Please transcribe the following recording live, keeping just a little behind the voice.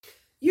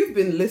you've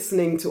been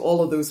listening to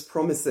all of those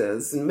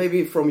promises, and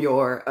maybe from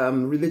your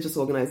religious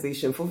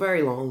organization for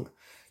very long.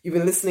 You've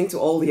been listening to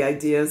all the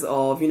ideas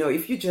of,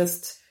 if you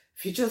just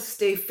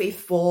stay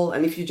faithful,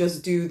 and if you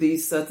just do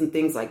these certain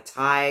things like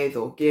tithe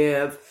or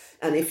give,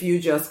 and if you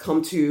just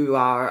come to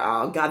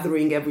our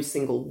gathering every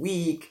single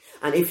week,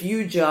 and if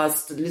you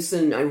just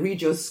listen and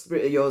read your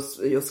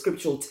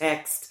scriptural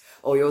text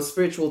or your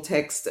spiritual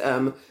text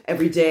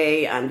every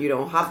day, and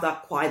have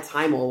that quiet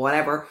time or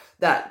whatever,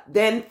 that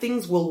then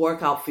things will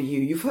work out for you.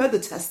 You've heard the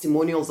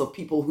testimonials of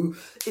people who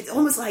it's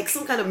almost like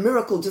some kind of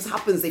miracle just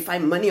happens. They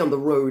find money on the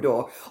road,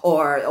 or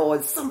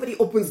somebody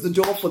opens the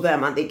door for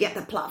them and they get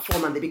the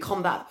platform and they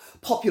become that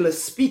popular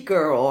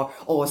speaker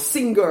or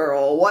singer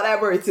or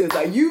whatever it is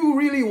that you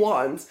really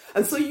want.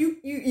 And so you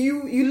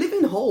live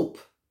in hope.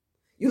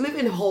 You live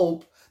in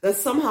hope that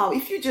somehow,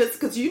 if you just,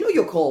 because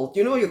you're called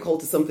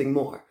to something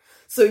more.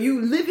 So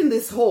you live in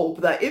this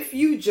hope that if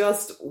you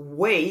just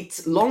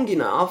wait long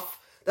enough,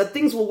 that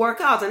things will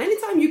work out. And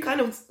anytime you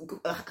kind of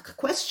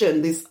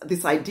question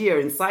this idea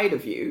inside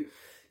of you,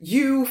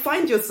 you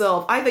find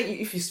yourself, either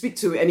if you speak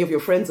to any of your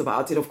friends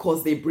about it, of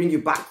course, they bring you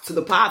back to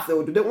the path. They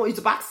don't want you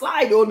to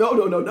backslide. Oh,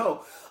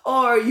 no.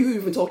 Or you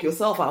even talk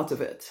yourself out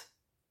of it.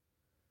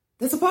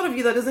 There's a part of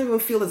you that doesn't even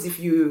feel as if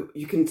you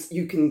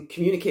can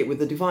communicate with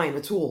the divine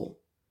at all.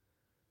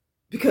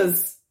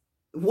 Because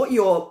what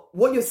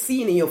you're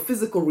seeing in your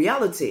physical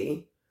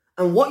reality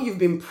and what you've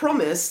been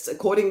promised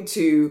according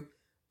to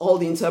all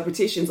the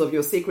interpretations of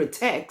your sacred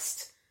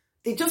text,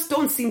 they just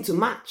don't seem to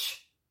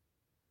match.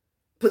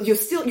 But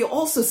you're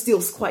also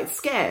still quite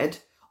scared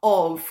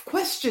of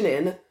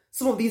questioning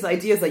some of these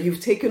ideas that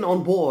you've taken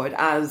on board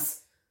as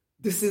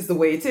this is the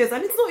way it is.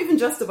 And it's not even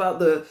just about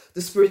the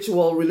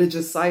spiritual,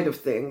 religious side of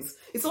things.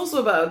 It's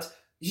also about,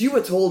 you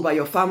were told by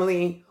your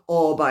family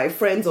or by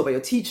friends or by your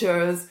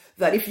teachers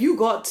that if you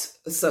got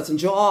a certain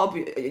job,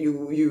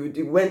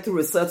 you went through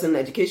a certain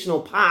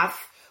educational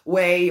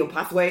pathway,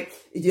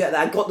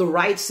 that got the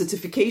right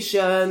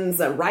certifications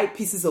and right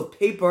pieces of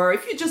paper,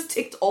 if you just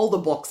ticked all the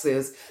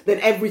boxes, then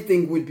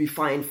everything would be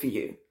fine for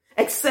you.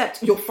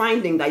 Except you're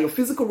finding that your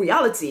physical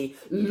reality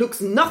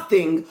looks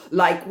nothing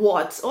like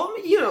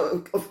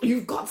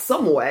you've got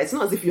somewhere. It's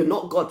not as if you're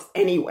not got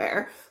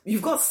anywhere.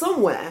 You've got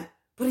somewhere,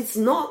 but it's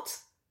not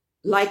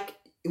like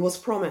it was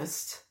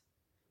promised.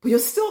 But you're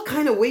still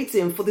kind of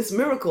waiting for this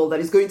miracle that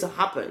is going to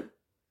happen.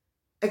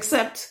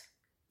 Except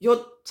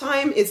your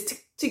time is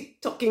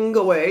tick-tocking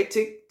away,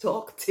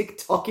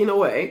 tick-tocking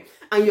away,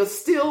 and you're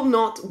still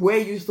not where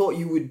you thought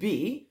you would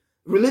be.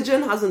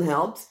 Religion hasn't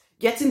helped.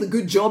 Getting the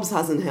good jobs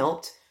hasn't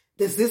helped.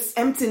 There's this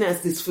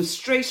emptiness, this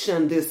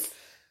frustration, this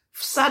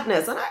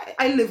sadness. And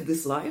I lived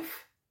this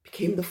life,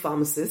 became the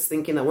pharmacist,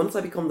 thinking that once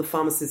I become the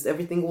pharmacist,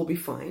 everything will be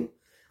fine.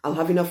 I'll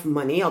have enough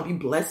money. I'll be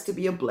blessed to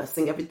be a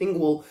blessing. Everything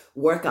will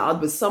work out.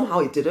 But somehow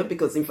it didn't,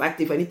 because in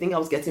fact, if anything, I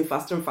was getting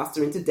faster and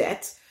faster into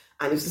debt.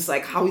 And it's just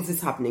like, how is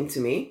this happening to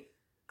me?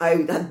 I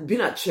had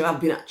been at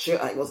church.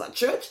 I was at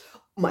church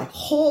my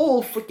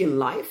whole freaking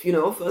life,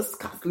 first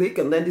Catholic,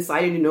 and then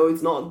deciding,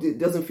 it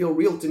doesn't feel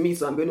real to me.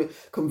 So I'm going to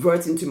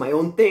convert into my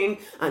own thing,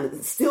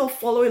 and still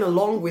following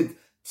along with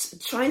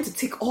trying to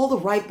tick all the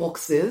right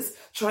boxes,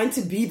 trying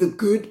to be the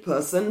good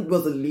person,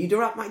 was a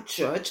leader at my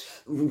church,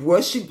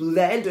 worship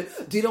led,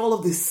 did all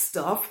of this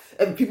stuff,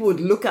 and people would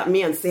look at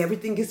me and say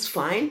everything is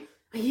fine.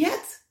 And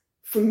yet,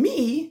 for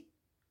me,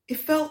 it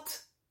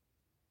felt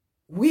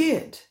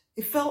weird.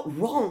 It felt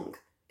wrong.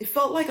 It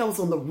felt like I was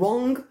in the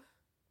wrong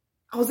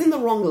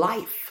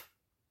life.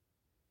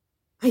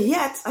 And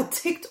yet, I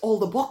ticked all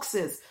the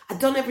boxes. I'd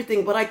done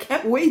everything, but I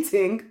kept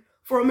waiting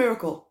for a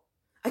miracle.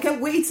 I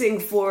kept waiting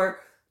for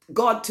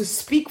God to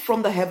speak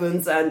from the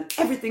heavens and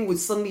everything would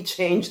suddenly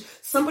change.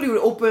 Somebody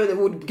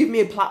would give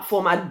me a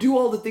platform. I'd do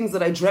all the things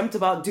that I dreamt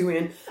about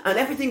doing and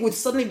everything would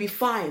suddenly be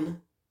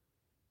fine.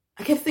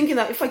 I kept thinking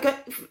that if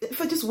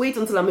I just wait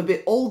until I'm a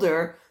bit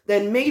older,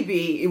 then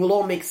maybe it will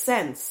all make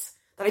sense.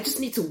 That I just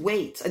need to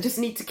wait. I just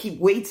need to keep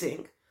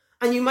waiting.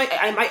 And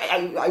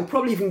I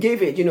probably even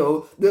gave it,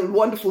 the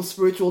wonderful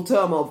spiritual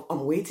term of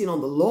I'm waiting on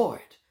the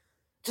Lord.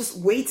 Just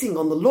waiting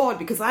on the Lord,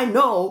 because I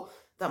know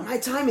that my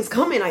time is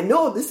coming. I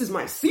know this is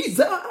my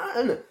season.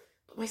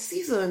 But my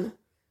season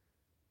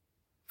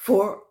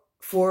for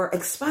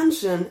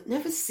expansion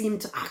never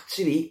seemed to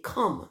actually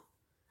come.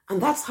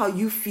 And that's how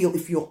you feel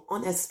if you're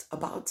honest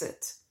about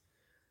it.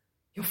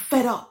 You're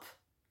fed up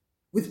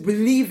with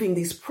believing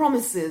these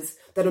promises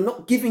that are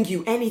not giving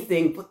you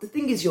anything. But the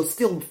thing is, you're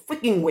still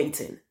freaking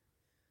waiting.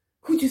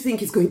 Who do you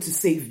think is going to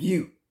save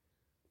you?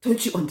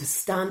 Don't you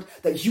understand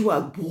that you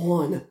are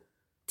born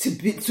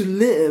to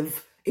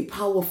live a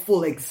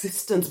powerful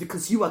existence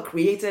because you are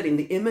created in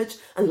the image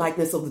and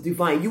likeness of the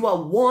divine? You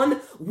are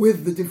one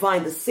with the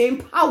divine. The same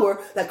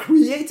power that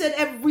created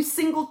every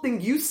single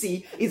thing you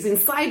see is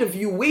inside of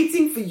you,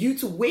 waiting for you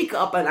to wake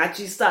up and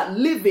actually start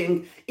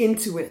living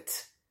into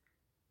it.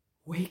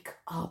 Wake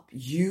up.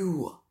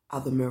 You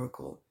are the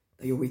miracle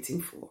that you're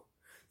waiting for.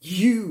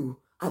 You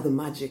are the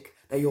magic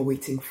that you're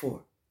waiting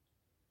for.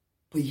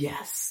 But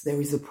yes, there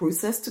is a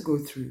process to go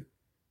through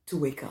to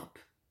wake up.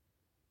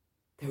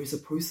 There is a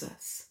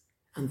process.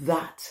 And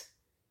that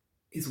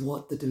is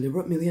what the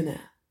Deliberate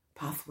Millionaire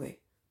pathway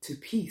to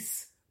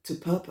peace, to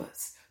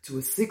purpose, to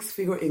a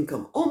 6-figure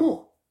income or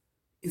more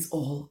is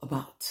all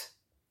about.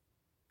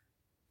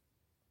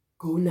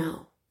 Go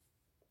now.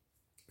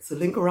 It's a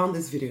link around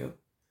this video.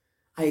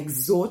 I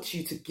exhort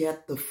you to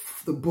get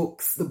the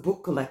books, the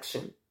book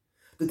collection,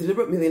 the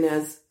Deliberate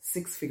Millionaire's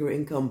 6-figure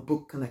income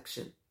book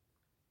collection.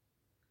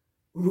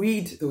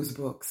 Read those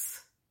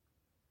books.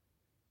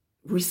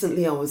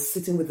 Recently, I was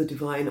sitting with the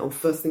divine on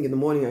first thing in the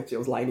morning. Actually, I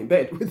was lying in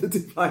bed with the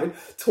divine,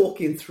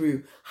 talking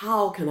through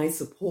how can I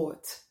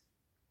support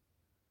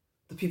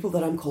the people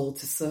that I'm called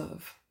to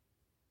serve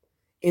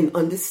in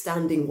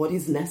understanding what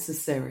is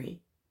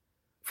necessary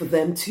for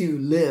them to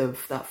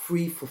live that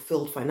free,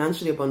 fulfilled,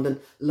 financially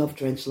abundant,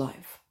 love-drenched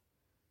life.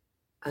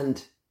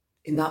 And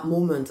in that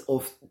moment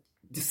of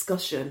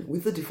discussion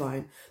with the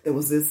divine, there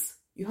was this,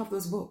 you have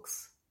those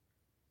books.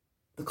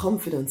 The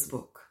confidence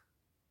book,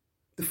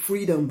 the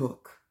freedom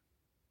book,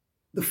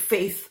 the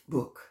faith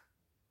book,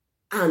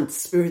 and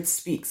Spirit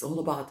Speaks, all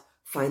about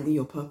finding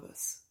your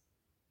purpose.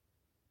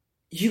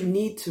 You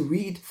need to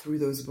read through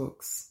those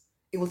books.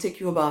 It will take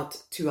you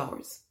about 2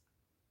 hours.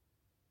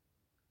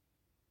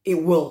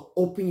 It will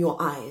open your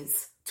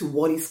eyes to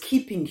what is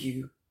keeping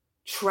you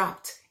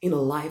trapped in a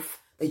life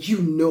that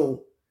you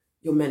know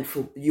you're meant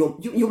for.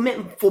 You're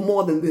meant for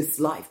more than this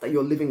life that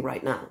you're living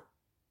right now.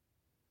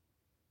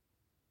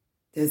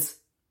 There's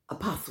a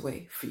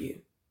pathway for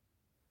you.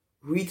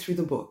 Read through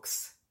the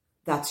books.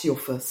 That's your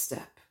first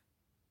step.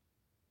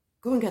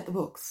 Go and get the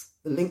books.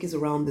 The link is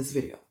around this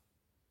video.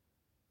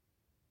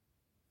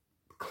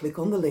 Click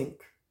on the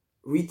link.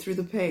 Read through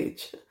the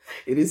page.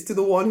 It is to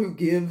the one who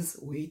gives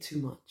way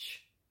too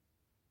much.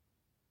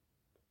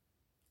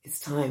 It's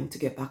time to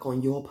get back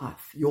on your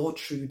path, your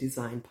true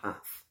design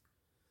path.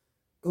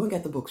 Go and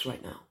get the books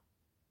right now.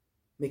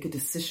 Make a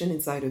decision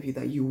inside of you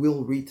that you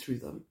will read through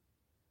them.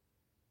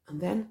 And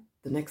then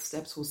the next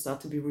steps will start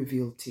to be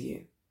revealed to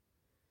you.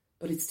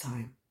 But it's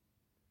time.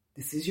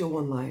 This is your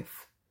one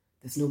life.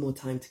 There's no more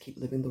time to keep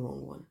living the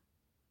wrong one.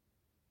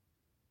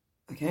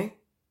 Okay?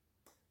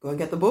 Go and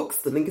get the books.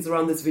 The link is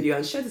around this video,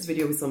 and share this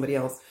video with somebody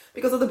else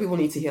because other people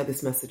need to hear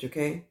this message,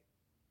 okay?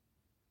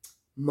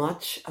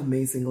 Much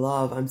amazing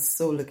love. I'm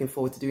so looking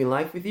forward to doing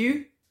life with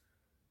you.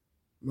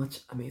 Much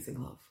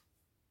amazing love.